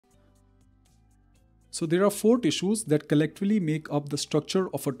So there are 4 tissues that collectively make up the structure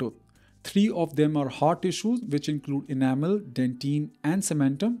of a tooth. 3 of them are hard tissues, which include enamel, dentin, and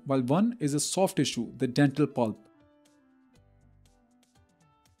cementum, while one is a soft tissue, the dental pulp.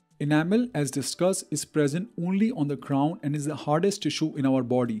 Enamel, as discussed, is present only on the crown and is the hardest tissue in our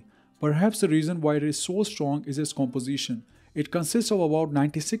body. Perhaps the reason why it is so strong is its composition. It consists of about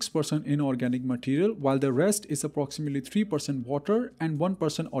 96% inorganic material, while the rest is approximately 3% water and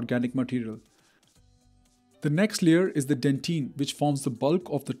 1% organic material. The next layer is the dentin, which forms the bulk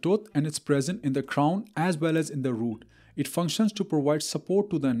of the tooth and is present in the crown as well as in the root. It functions to provide support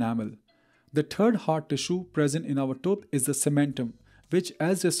to the enamel. The third hard tissue present in our tooth is the cementum, which,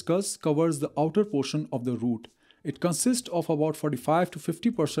 as discussed, covers the outer portion of the root. It consists of about 45 to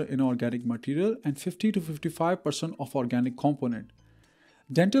 50% inorganic material and 50 to 55% of organic component.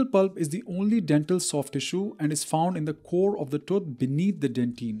 Dental pulp is the only dental soft tissue and is found in the core of the tooth beneath the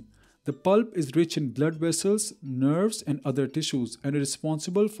dentin. The pulp is rich in blood vessels, nerves, and other tissues and is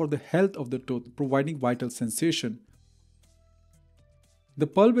responsible for the health of the tooth, providing vital sensation. The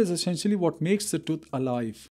pulp is essentially what makes the tooth alive.